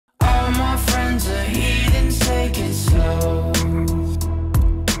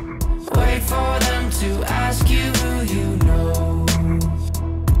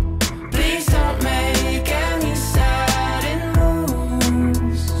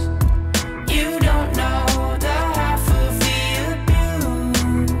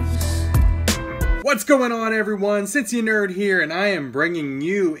going on, everyone? Cincy Nerd here, and I am bringing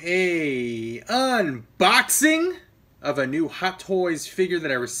you a unboxing of a new Hot Toys figure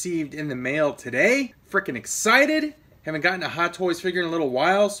that I received in the mail today. Freaking excited. Haven't gotten a Hot Toys figure in a little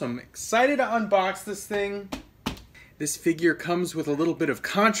while, so I'm excited to unbox this thing. This figure comes with a little bit of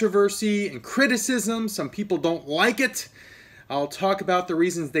controversy and criticism. Some people don't like it. I'll talk about the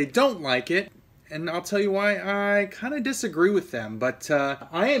reasons they don't like it, and I'll tell you why I kind of disagree with them. But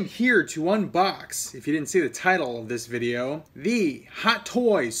I am here to unbox, if you didn't see the title of this video, the Hot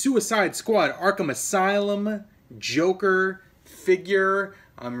Toys Suicide Squad Arkham Asylum Joker figure.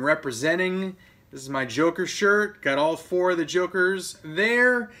 I'm representing. This is my Joker shirt. Got all four of the Jokers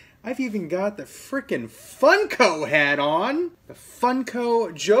there. I've even got the frickin' Funko hat on. The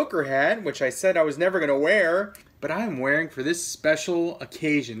Funko Joker hat, which I said I was never going to wear. But I'm wearing for this special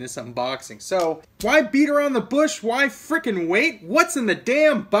occasion, this unboxing. So, why beat around the bush? Why frickin' wait? What's in the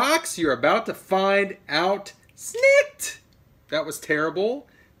damn box? You're about to find out. Snicked! That was terrible.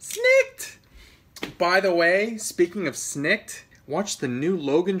 Snicked! By the way, speaking of snicked, watched the new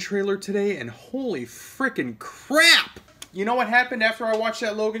Logan trailer today and holy frickin' crap! You know what happened after I watched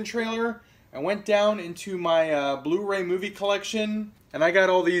that Logan trailer? I went down into my Blu-ray movie collection and I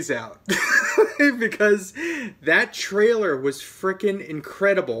got all these out. Because that trailer was freaking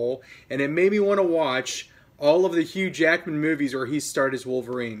incredible and it made me want to watch all of the Hugh Jackman movies where he starred as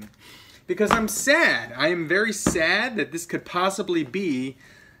Wolverine. Because I'm sad. I am very sad that this could possibly be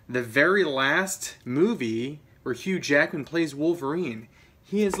the very last movie where Hugh Jackman plays Wolverine.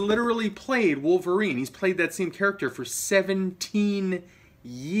 He has literally played Wolverine. He's played that same character for 17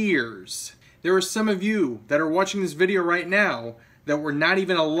 years. There are some of you that are watching this video right now that were not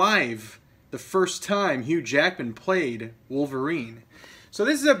even alive the first time Hugh Jackman played Wolverine. So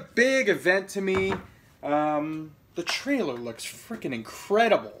this is a big event to me. The trailer looks freaking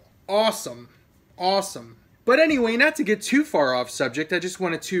incredible. Awesome. Awesome. But anyway, not to get too far off subject, I just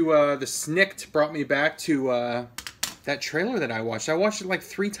wanted to, the snicked brought me back to that trailer that I watched. I watched it like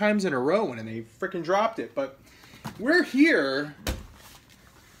 3 times in a row and they freaking dropped it. But we're here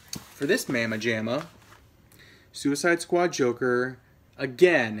for this Mamma Jamma. Suicide Squad Joker.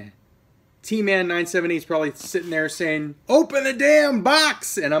 Again, T-Man 978 is probably sitting there saying, open the damn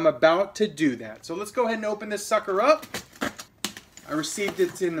box! And I'm about to do that. So let's go ahead and open this sucker up. I received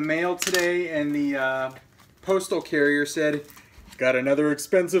it in the mail today and the postal carrier said, got another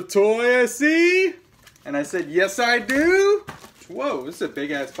expensive toy, I see. And I said, yes, I do. Whoa, this is a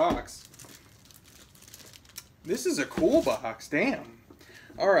big-ass box. This is a cool box, damn.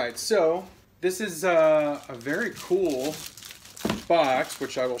 All right, so this is a very cool box,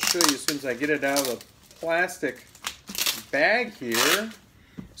 which I will show you as soon as I get it out of the plastic bag here.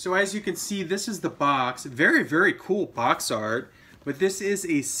 So as you can see, this is the box. Very, very cool box art. But this is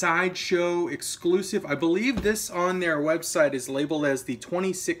a Sideshow exclusive. I believe this on their website is labeled as the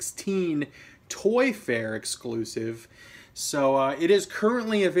 2016 Toy Fair exclusive. So it is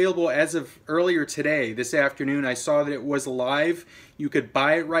currently available as of earlier today, this afternoon. I saw that it was live. You could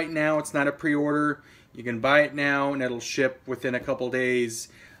buy it right now. It's not a pre-order. You can buy it now and it'll ship within a couple days.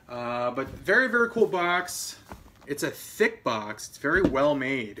 But very, very cool box. It's a thick box. It's very well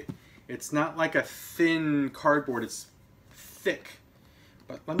made. It's not like a thin cardboard. It's thick.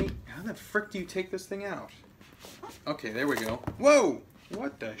 But let me, how the frick do you take this thing out? Okay, there we go. Whoa!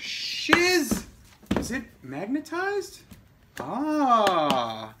 What the shiz? Is it magnetized?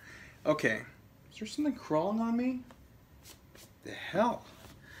 Ah! Okay. Is there something crawling on me? The hell?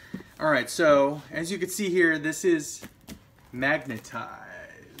 Alright, so as you can see here, this is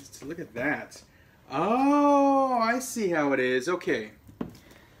magnetized. Look at that. Oh, I see how it is. Okay.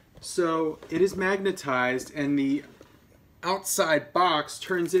 So it is magnetized and the outside box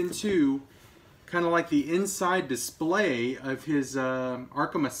turns into kind of like the inside display of his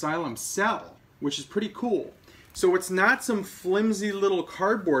Arkham Asylum cell, which is pretty cool. So it's not some flimsy little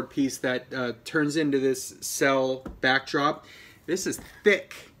cardboard piece that turns into this cell backdrop. This is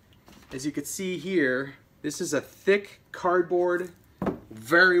thick. As you can see here, this is a thick cardboard,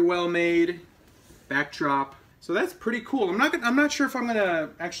 very well made backdrop. So that's pretty cool. I'm not sure if I'm gonna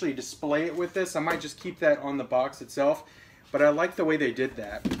actually display it with this. I might just keep that on the box itself. But I like the way they did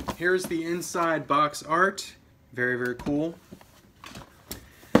that. Here's the inside box art. Very, very cool.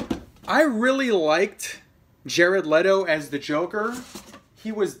 I really liked Jared Leto as the Joker.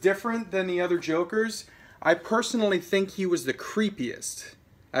 He was different than the other Jokers. I personally think he was the creepiest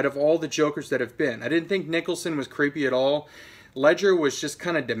out of all the Jokers that have been. I didn't think Nicholson was creepy at all. Ledger was just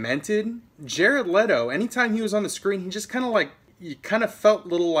kind of demented. Jared Leto, anytime he was on the screen, he just kind of like, you kind of felt a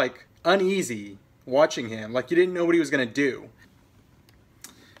little like uneasy watching him, like you didn't know what he was going to do.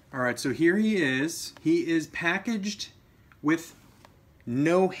 All right, so here he is. He is packaged with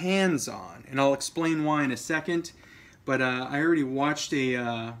no hands on, and I'll explain why in a second. But I already watched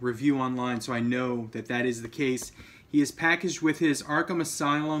a review online, so I know that that is the case. He is packaged with his Arkham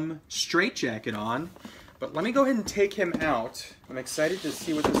Asylum straitjacket on. But let me go ahead and take him out. I'm excited to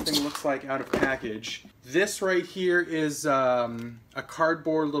see what this thing looks like out of package. This right here is a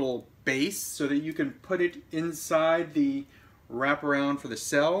cardboard little base so that you can put it inside the wraparound for the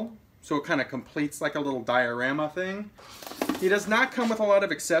cell. So it kind of completes like a little diorama thing. He does not come with a lot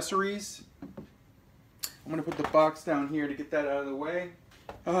of accessories. I'm going to put the box down here to get that out of the way.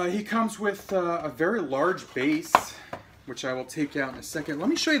 He comes with a very large base, which I will take out in a second. Let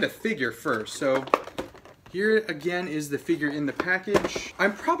me show you the figure first. So here again is the figure in the package.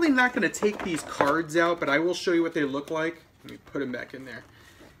 I'm probably not going to take these cards out, but I will show you what they look like. Let me put them back in there.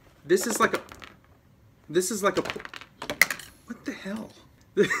 This is like a, what the hell?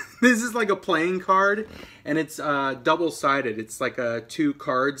 This is like a playing card, and it's double-sided. It's like two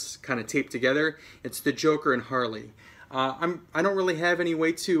cards kind of taped together. It's the Joker and Harley. I don't really have any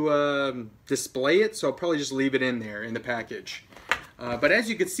way to display it, so I'll probably just leave it in there in the package. But as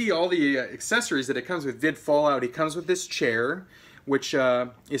you can see, all the accessories that it comes with did fall out. It comes with this chair, which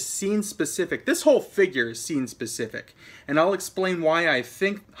is scene-specific. This whole figure is scene-specific. And I'll explain why I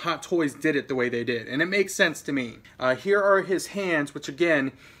think Hot Toys did it the way they did. And it makes sense to me. Here are his hands, which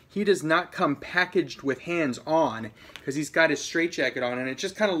again, he does not come packaged with hands on, because he's got his straitjacket on, and it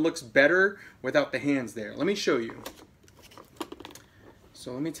just kind of looks better without the hands there. Let me show you.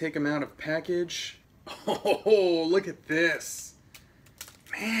 So let me take him out of package. Oh, look at this.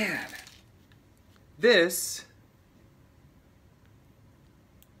 Man, this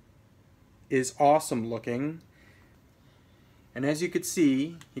is awesome looking. And as you can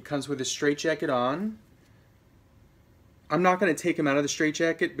see, he comes with a straitjacket on. I'm not going to take him out of the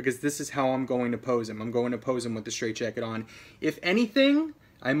straitjacket because this is how I'm going to pose him. I'm going to pose him with the straitjacket on. If anything,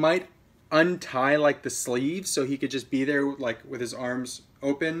 I might untie like the sleeves so he could just be there like with his arms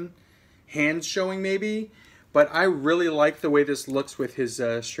open, hands showing maybe. But I really like the way this looks with his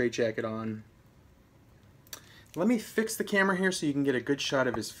straitjacket on. Let me fix the camera here so you can get a good shot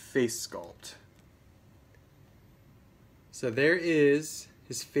of his face sculpt. So there is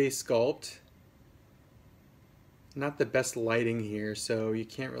his face sculpt. Not the best lighting here, so you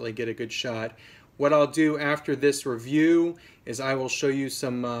can't really get a good shot. What I'll do after this review is I will show you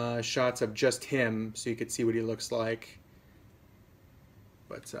some shots of just him so you can see what he looks like.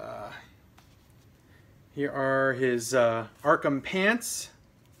 But here are his Arkham pants.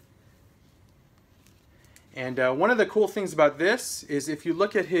 And one of the cool things about this is if you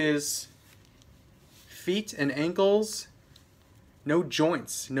look at his feet and ankles, no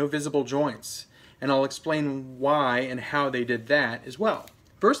joints, no visible joints. And I'll explain why and how they did that as well.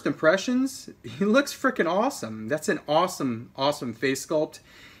 First impressions, he looks freaking awesome. That's an awesome, awesome face sculpt.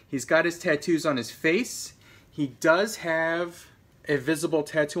 He's got his tattoos on his face. He does have a visible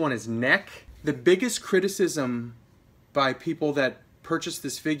tattoo on his neck. The biggest criticism by people that purchase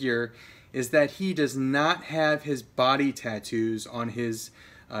this figure is that he does not have his body tattoos on his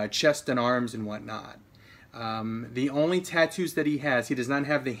chest and arms and whatnot. The only tattoos that he does not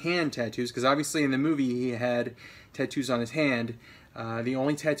have the hand tattoos, because obviously in the movie he had tattoos on his hand. The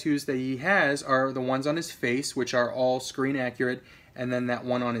only tattoos that he has are the ones on his face, which are all screen accurate, and then that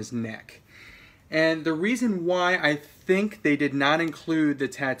one on his neck. And the reason why I think they did not include the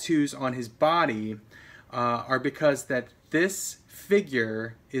tattoos on his body are because that this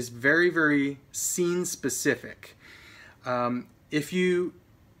figure is very, very scene specific. If you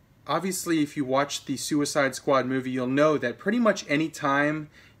watch the Suicide Squad movie, you'll know that pretty much any time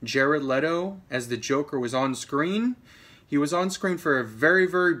Jared Leto as the Joker was on screen, he was on screen for a very,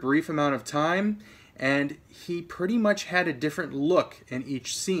 very brief amount of time, and he pretty much had a different look in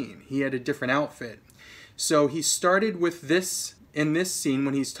each scene. He had a different outfit. So he started with this, in this scene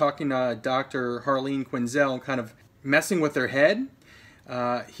when he's talking to Dr. Harleen Quinzel, kind of messing with her head.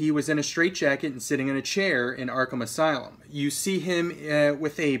 He was in a straitjacket and sitting in a chair in Arkham Asylum. You see him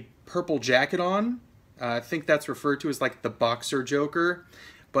with a purple jacket on. I think that's referred to as like the boxer Joker,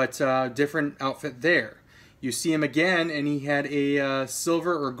 but different outfit there. You see him again, and he had a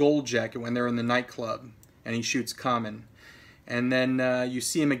silver or gold jacket when they're in the nightclub, and he shoots Common. And then you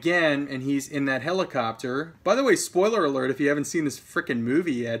see him again, and he's in that helicopter. By the way, spoiler alert if you haven't seen this frickin'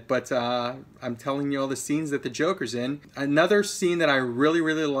 movie yet, but I'm telling you all the scenes that the Joker's in. Another scene that I really,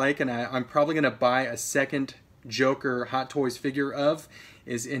 really like, and I'm probably going to buy a second Joker Hot Toys figure of,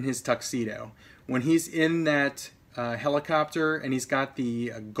 is in his tuxedo. When he's in that helicopter and he's got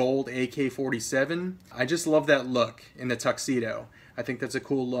the gold AK-47, I just love that look in the tuxedo. I think that's a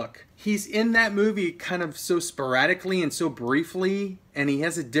cool look. He's in that movie kind of so sporadically and so briefly, and he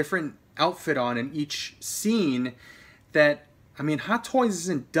has a different outfit on in each scene that, I mean, Hot Toys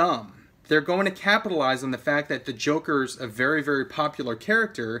isn't dumb. They're going to capitalize on the fact that the Joker's a very, very popular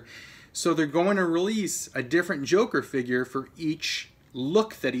character, so they're going to release a different Joker figure for each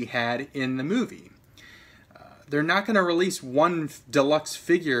look that he had in the movie. They're not going to release one deluxe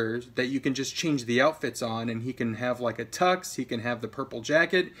figure that you can just change the outfits on, and he can have like a tux, he can have the purple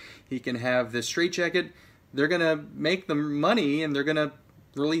jacket, he can have the straight jacket. They're going to make the money, and they're going to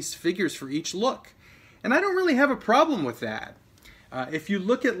release figures for each look. And I don't really have a problem with that. If you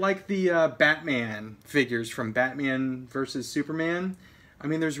look at like the Batman figures from Batman versus Superman, I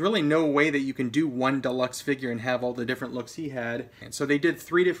mean, there's really no way that you can do one deluxe figure and have all the different looks he had. And so they did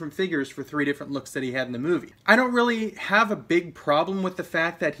 3 different figures for 3 different looks that he had in the movie. I don't really have a big problem with the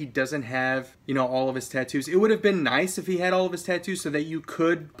fact that he doesn't have, you know, all of his tattoos. It would have been nice if he had all of his tattoos so that you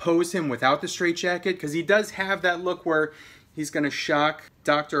could pose him without the straitjacket, because he does have that look where he's going to shock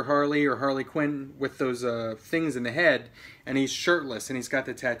Dr. Harley or Harley Quinn with those things in the head, and he's shirtless and he's got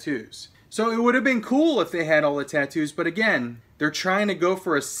the tattoos. So it would have been cool if they had all the tattoos, but again, they're trying to go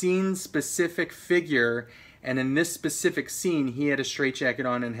for a scene-specific figure, and in this specific scene, he had a straitjacket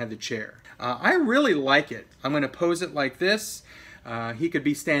on and had the chair. I really like it. I'm going to pose it like this. He could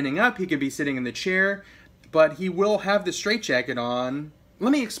be standing up, he could be sitting in the chair, but he will have the straitjacket on.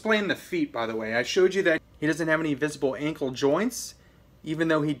 Let me explain the feet, by the way. I showed you that he doesn't have any visible ankle joints, even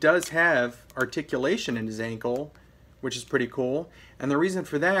though he does have articulation in his ankle, which is pretty cool. And the reason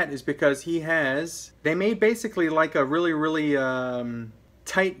for that is because they made basically like a really, really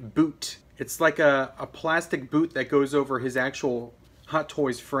tight boot. It's like a plastic boot that goes over his actual Hot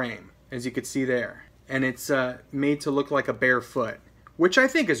Toys frame, as you could see there. And it's made to look like a bare foot, which I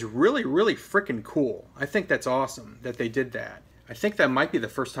think is really, really freaking cool. I think that's awesome that they did that. I think that might be the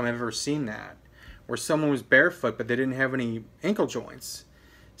first time I've ever seen that, where someone was barefoot but they didn't have any ankle joints.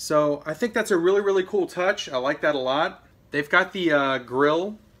 So I think that's a really, really cool touch. I like that a lot. They've got the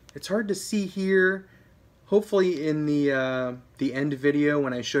grill. It's hard to see here. Hopefully in the end video,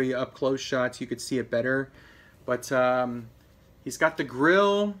 when I show you up close shots, you could see it better. But he's got the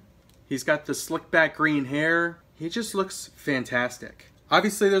grill. He's got the slick back green hair. He just looks fantastic.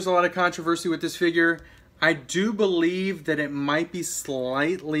 Obviously, there's a lot of controversy with this figure. I do believe that it might be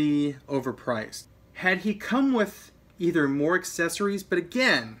slightly overpriced. Had he come with either more accessories, but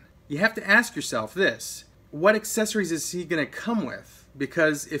again, you have to ask yourself this. What accessories is he going to come with?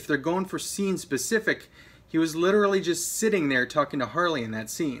 Because if they're going for scene specific, he was literally just sitting there talking to Harley in that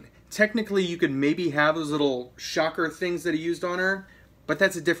scene. Technically, you could maybe have those little shocker things that he used on her, but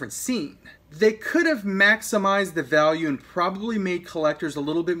that's a different scene. They could have maximized the value and probably made collectors a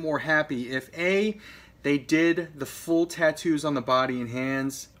little bit more happy if A, they did the full tattoos on the body and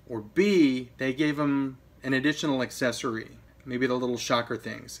hands, or B, they gave him an additional accessory, maybe the little shocker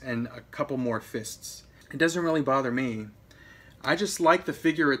things, and a couple more fists. It doesn't really bother me. I just like the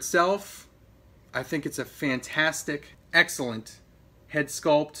figure itself. I think it's a fantastic, excellent head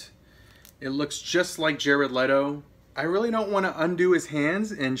sculpt. It looks just like Jared Leto. I really don't want to undo his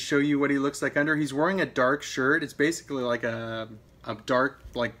hands and show you what he looks like under. He's wearing a dark shirt. It's basically like a dark,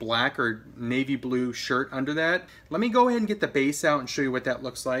 like black or navy blue shirt under that. Let me go ahead and get the base out and show you what that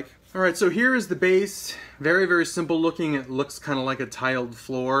looks like. Alright, so here is the base. Very, very simple looking. It looks kind of like a tiled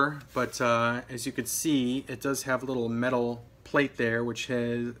floor, but as you can see, it does have a little metal plate there, which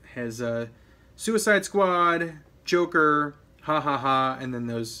has Suicide Squad, Joker, Ha Ha Ha, and then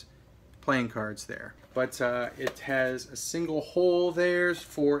those playing cards there. But it has a single hole there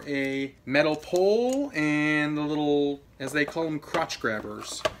for a metal pole and the little, as they call them, crotch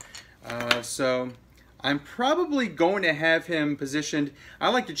grabbers. So I'm probably going to have him positioned. I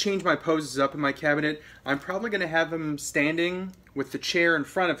like to change my poses up in my cabinet. I'm probably going to have him standing with the chair in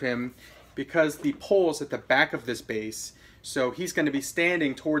front of him because the pole's at the back of this base. So he's going to be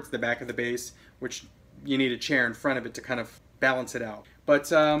standing towards the back of the base, which you need a chair in front of it to kind of balance it out. But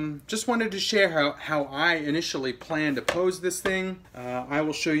just wanted to share how I initially planned to pose this thing. I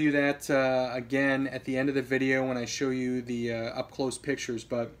will show you that again at the end of the video when I show you the up-close pictures.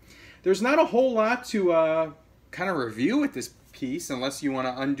 But there's not a whole lot to kind of review with this piece unless you want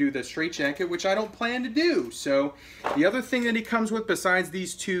to undo the straitjacket, which I don't plan to do. So the other thing that he comes with besides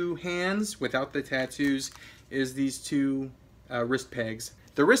these 2 hands without the tattoos is these 2 wrist pegs.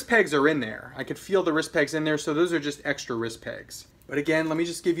 The wrist pegs are in there. I could feel the wrist pegs in there, so those are just extra wrist pegs. But again, let me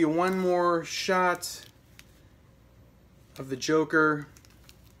just give you one more shot of the Joker.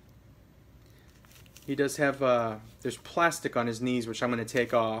 He does have, there's plastic on his knees, which I'm going to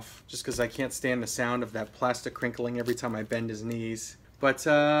take off, just because I can't stand the sound of that plastic crinkling every time I bend his knees. But,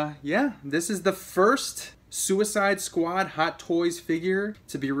 yeah, this is the first Suicide Squad Hot Toys figure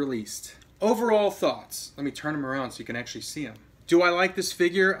to be released. Overall thoughts. Let me turn him around so you can actually see him. Do I like this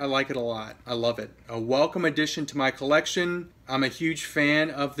figure? I like it a lot. I love it. A welcome addition to my collection. I'm a huge fan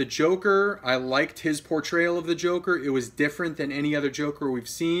of the Joker. I liked his portrayal of the Joker. It was different than any other Joker we've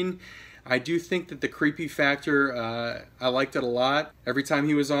seen. I do think that the creepy factor, I liked it a lot. Every time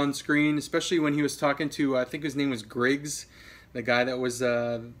he was on screen, especially when he was talking to, I think his name was Griggs, the guy that was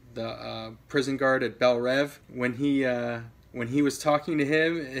the prison guard at Bel Rev. When he was talking to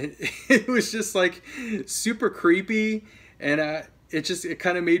him, it was just like super creepy. And it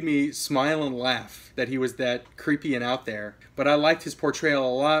kind of made me smile and laugh that he was that creepy and out there. But I liked his portrayal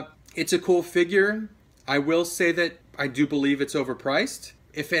a lot. It's a cool figure. I will say that I do believe it's overpriced.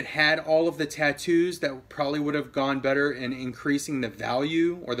 If it had all of the tattoos, that probably would have gone better in increasing the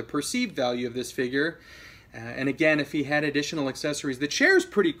value or the perceived value of this figure. And again, if he had additional accessories, the chair is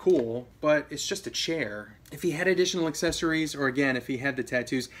pretty cool, but it's just a chair. If he had additional accessories, or again, if he had the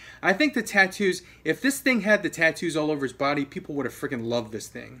tattoos, I think the tattoos, if this thing had the tattoos all over his body, people would have freaking loved this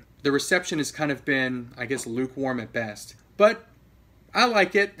thing. The reception has kind of been, I guess, lukewarm at best. But I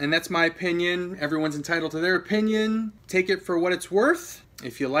like it, and that's my opinion. Everyone's entitled to their opinion. Take it for what it's worth.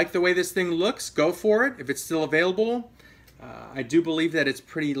 If you like the way this thing looks, go for it. If it's still available. I do believe that it's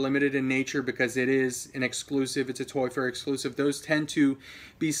pretty limited in nature because it is an exclusive. It's a Toy Fair exclusive. Those tend to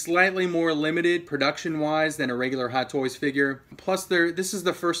be slightly more limited production-wise than a regular Hot Toys figure. Plus, this is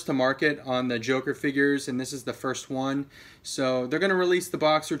the first to market on the Joker figures, and this is the first one. So they're going to release the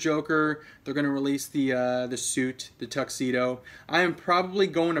Boxer Joker. They're going to release the suit, the tuxedo. I am probably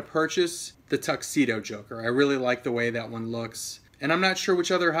going to purchase the Tuxedo Joker. I really like the way that one looks. And I'm not sure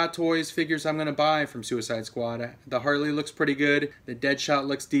which other Hot Toys figures I'm going to buy from Suicide Squad. The Harley looks pretty good. The Deadshot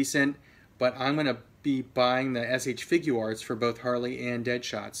looks decent. But I'm going to be buying the SH Figuarts for both Harley and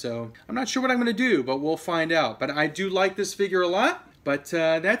Deadshot. So I'm not sure what I'm going to do, but we'll find out. But I do like this figure a lot. But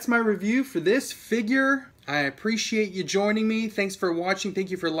that's my review for this figure. I appreciate you joining me. Thanks for watching.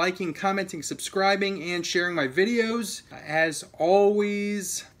 Thank you for liking, commenting, subscribing, and sharing my videos. As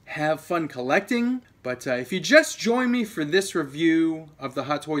always, have fun collecting. But if you just join me for this review of the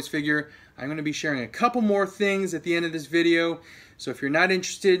Hot Toys figure, I'm going to be sharing a couple more things at the end of this video. So if you're not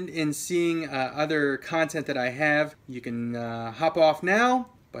interested in seeing other content that I have, you can hop off now.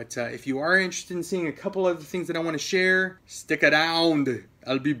 But if you are interested in seeing a couple other things that I want to share, stick around.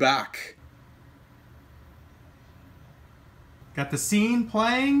 I'll be back. Got the scene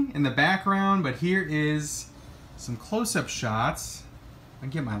playing in the background, but here is some close-up shots. I can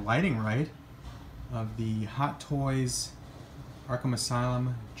get my lighting right. Of the Hot Toys Arkham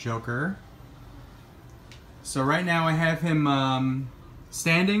Asylum Joker. So right now I have him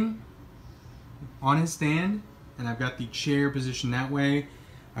standing on his stand, and I've got the chair positioned that way.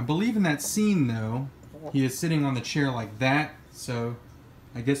 I believe in that scene though, he is sitting on the chair like that, so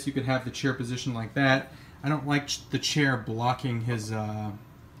I guess you could have the chair positioned like that. I don't like the chair blocking his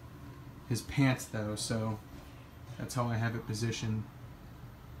pants though, so that's how I have it positioned.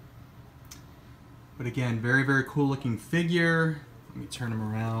 But again, very, very cool looking figure. Let me turn him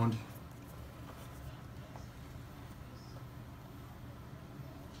around.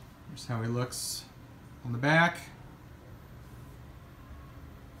 Here's how he looks on the back.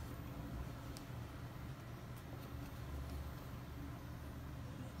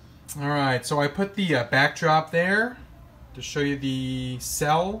 Alright, so I put the backdrop there to show you the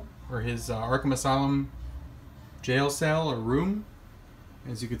cell, or his Arkham Asylum jail cell or room.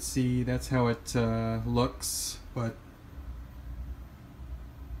 As you can see, that's how it looks, but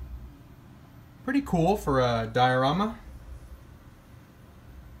pretty cool for a diorama.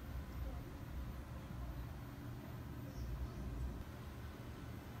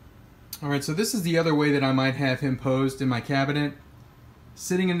 Alright, so this is the other way that I might have him posed in my cabinet.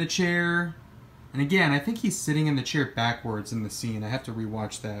 Sitting in the chair, and again, I think he's sitting in the chair backwards in the scene. I have to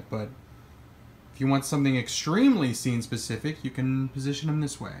rewatch that, but if you want something extremely scene specific, you can position him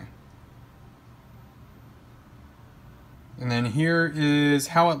this way. And then here is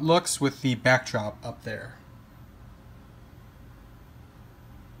how it looks with the backdrop up there.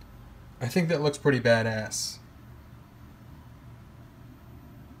 I think that looks pretty badass.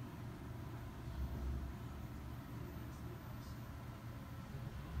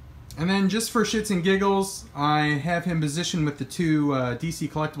 And then just for shits and giggles, I have him positioned with the two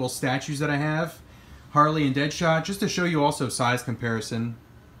DC collectible statues that I have, Harley and Deadshot, just to show you also size comparison.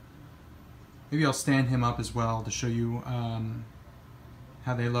 Maybe I'll stand him up as well to show you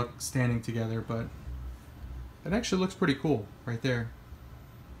how they look standing together, but That actually looks pretty cool right there.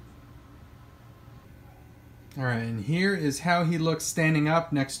 Alright, and here is how he looks standing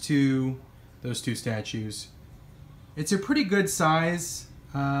up next to those two statues. It's a pretty good size.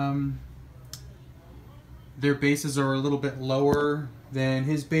 Their bases are a little bit lower than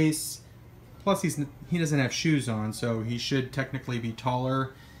his base. Plus he doesn't have shoes on, so he should technically be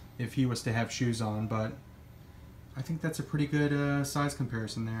taller if he was to have shoes on, but I think that's a pretty good size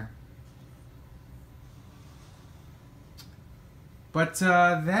comparison there. But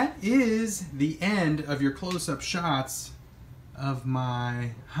that is the end of your close-up shots of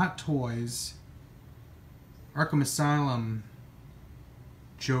my Hot Toys Arkham Asylum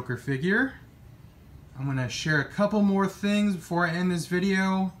Joker figure. I'm going to share a couple more things before I end this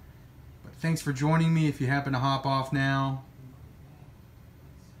video. But thanks for joining me if you happen to hop off now.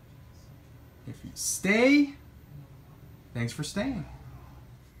 If you stay, thanks for staying.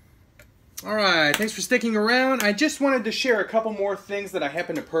 Alright, thanks for sticking around. I just wanted to share a couple more things that I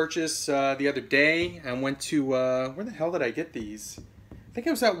happened to purchase the other day. I went to, where the hell did I get these? I think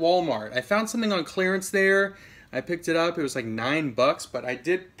it was at Walmart. I found something on clearance there. I picked it up. It was like $9, but I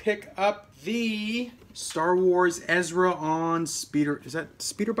did pick up the Star Wars Ezra on speeder. Is that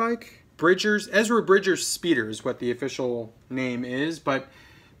speeder bike? Bridger's, Ezra Bridger's speeder is what the official name is, but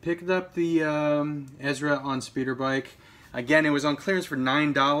picked up the Ezra on speeder bike. Again, it was on clearance for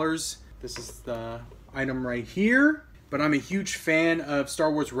 $9. This is the item right here. But I'm a huge fan of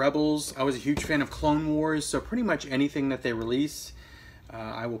Star Wars Rebels. I was a huge fan of Clone Wars, so pretty much anything that they release,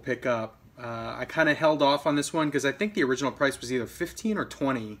 I will pick up. I kind of held off on this one because I think the original price was either $15 or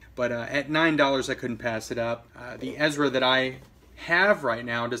 $20, but at $9 I couldn't pass it up. The Ezra that I have right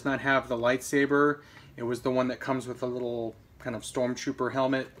now does not have the lightsaber. It was the one that comes with a little kind of stormtrooper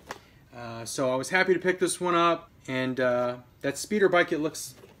helmet. So I was happy to pick this one up, and that speeder bike, it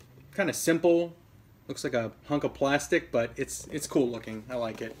looks kind of simple. Looks like a hunk of plastic, but it's cool looking. I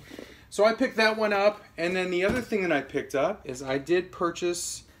like it. So I picked that one up, and then the other thing that I picked up is I did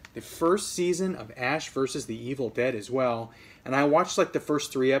purchase the first season of Ash vs. the Evil Dead as well. And I watched like the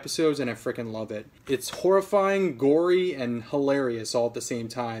first 3 episodes, and I freaking love it. It's horrifying, gory, and hilarious all at the same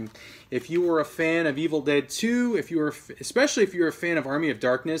time. If you were a fan of Evil Dead 2, especially if you're a fan of Army of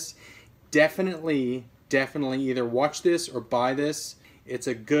Darkness, definitely either watch this or buy this. It's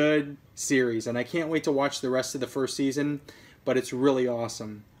a good series, and I can't wait to watch the rest of the first season, but it's really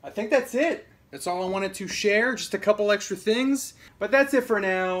awesome. I think that's it. That's all I wanted to share, just a couple extra things. But that's it for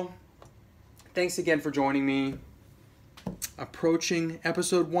now. Thanks again for joining me. Approaching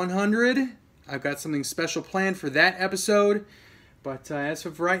episode 100. I've got something special planned for that episode. But as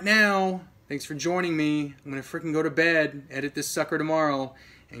of right now, thanks for joining me. I'm going to freaking go to bed, edit this sucker tomorrow,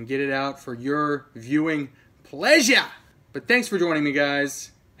 and get it out for your viewing pleasure. But thanks for joining me,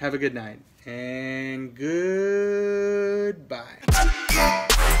 guys. Have a good night. And goodbye.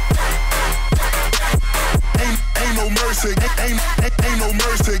 Ain't no mercy. Ain't no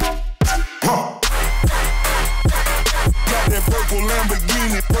mercy. Got that purple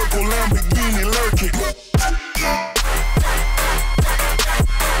Lamborghini lurking.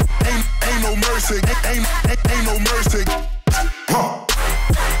 Ain't no mercy. Ain't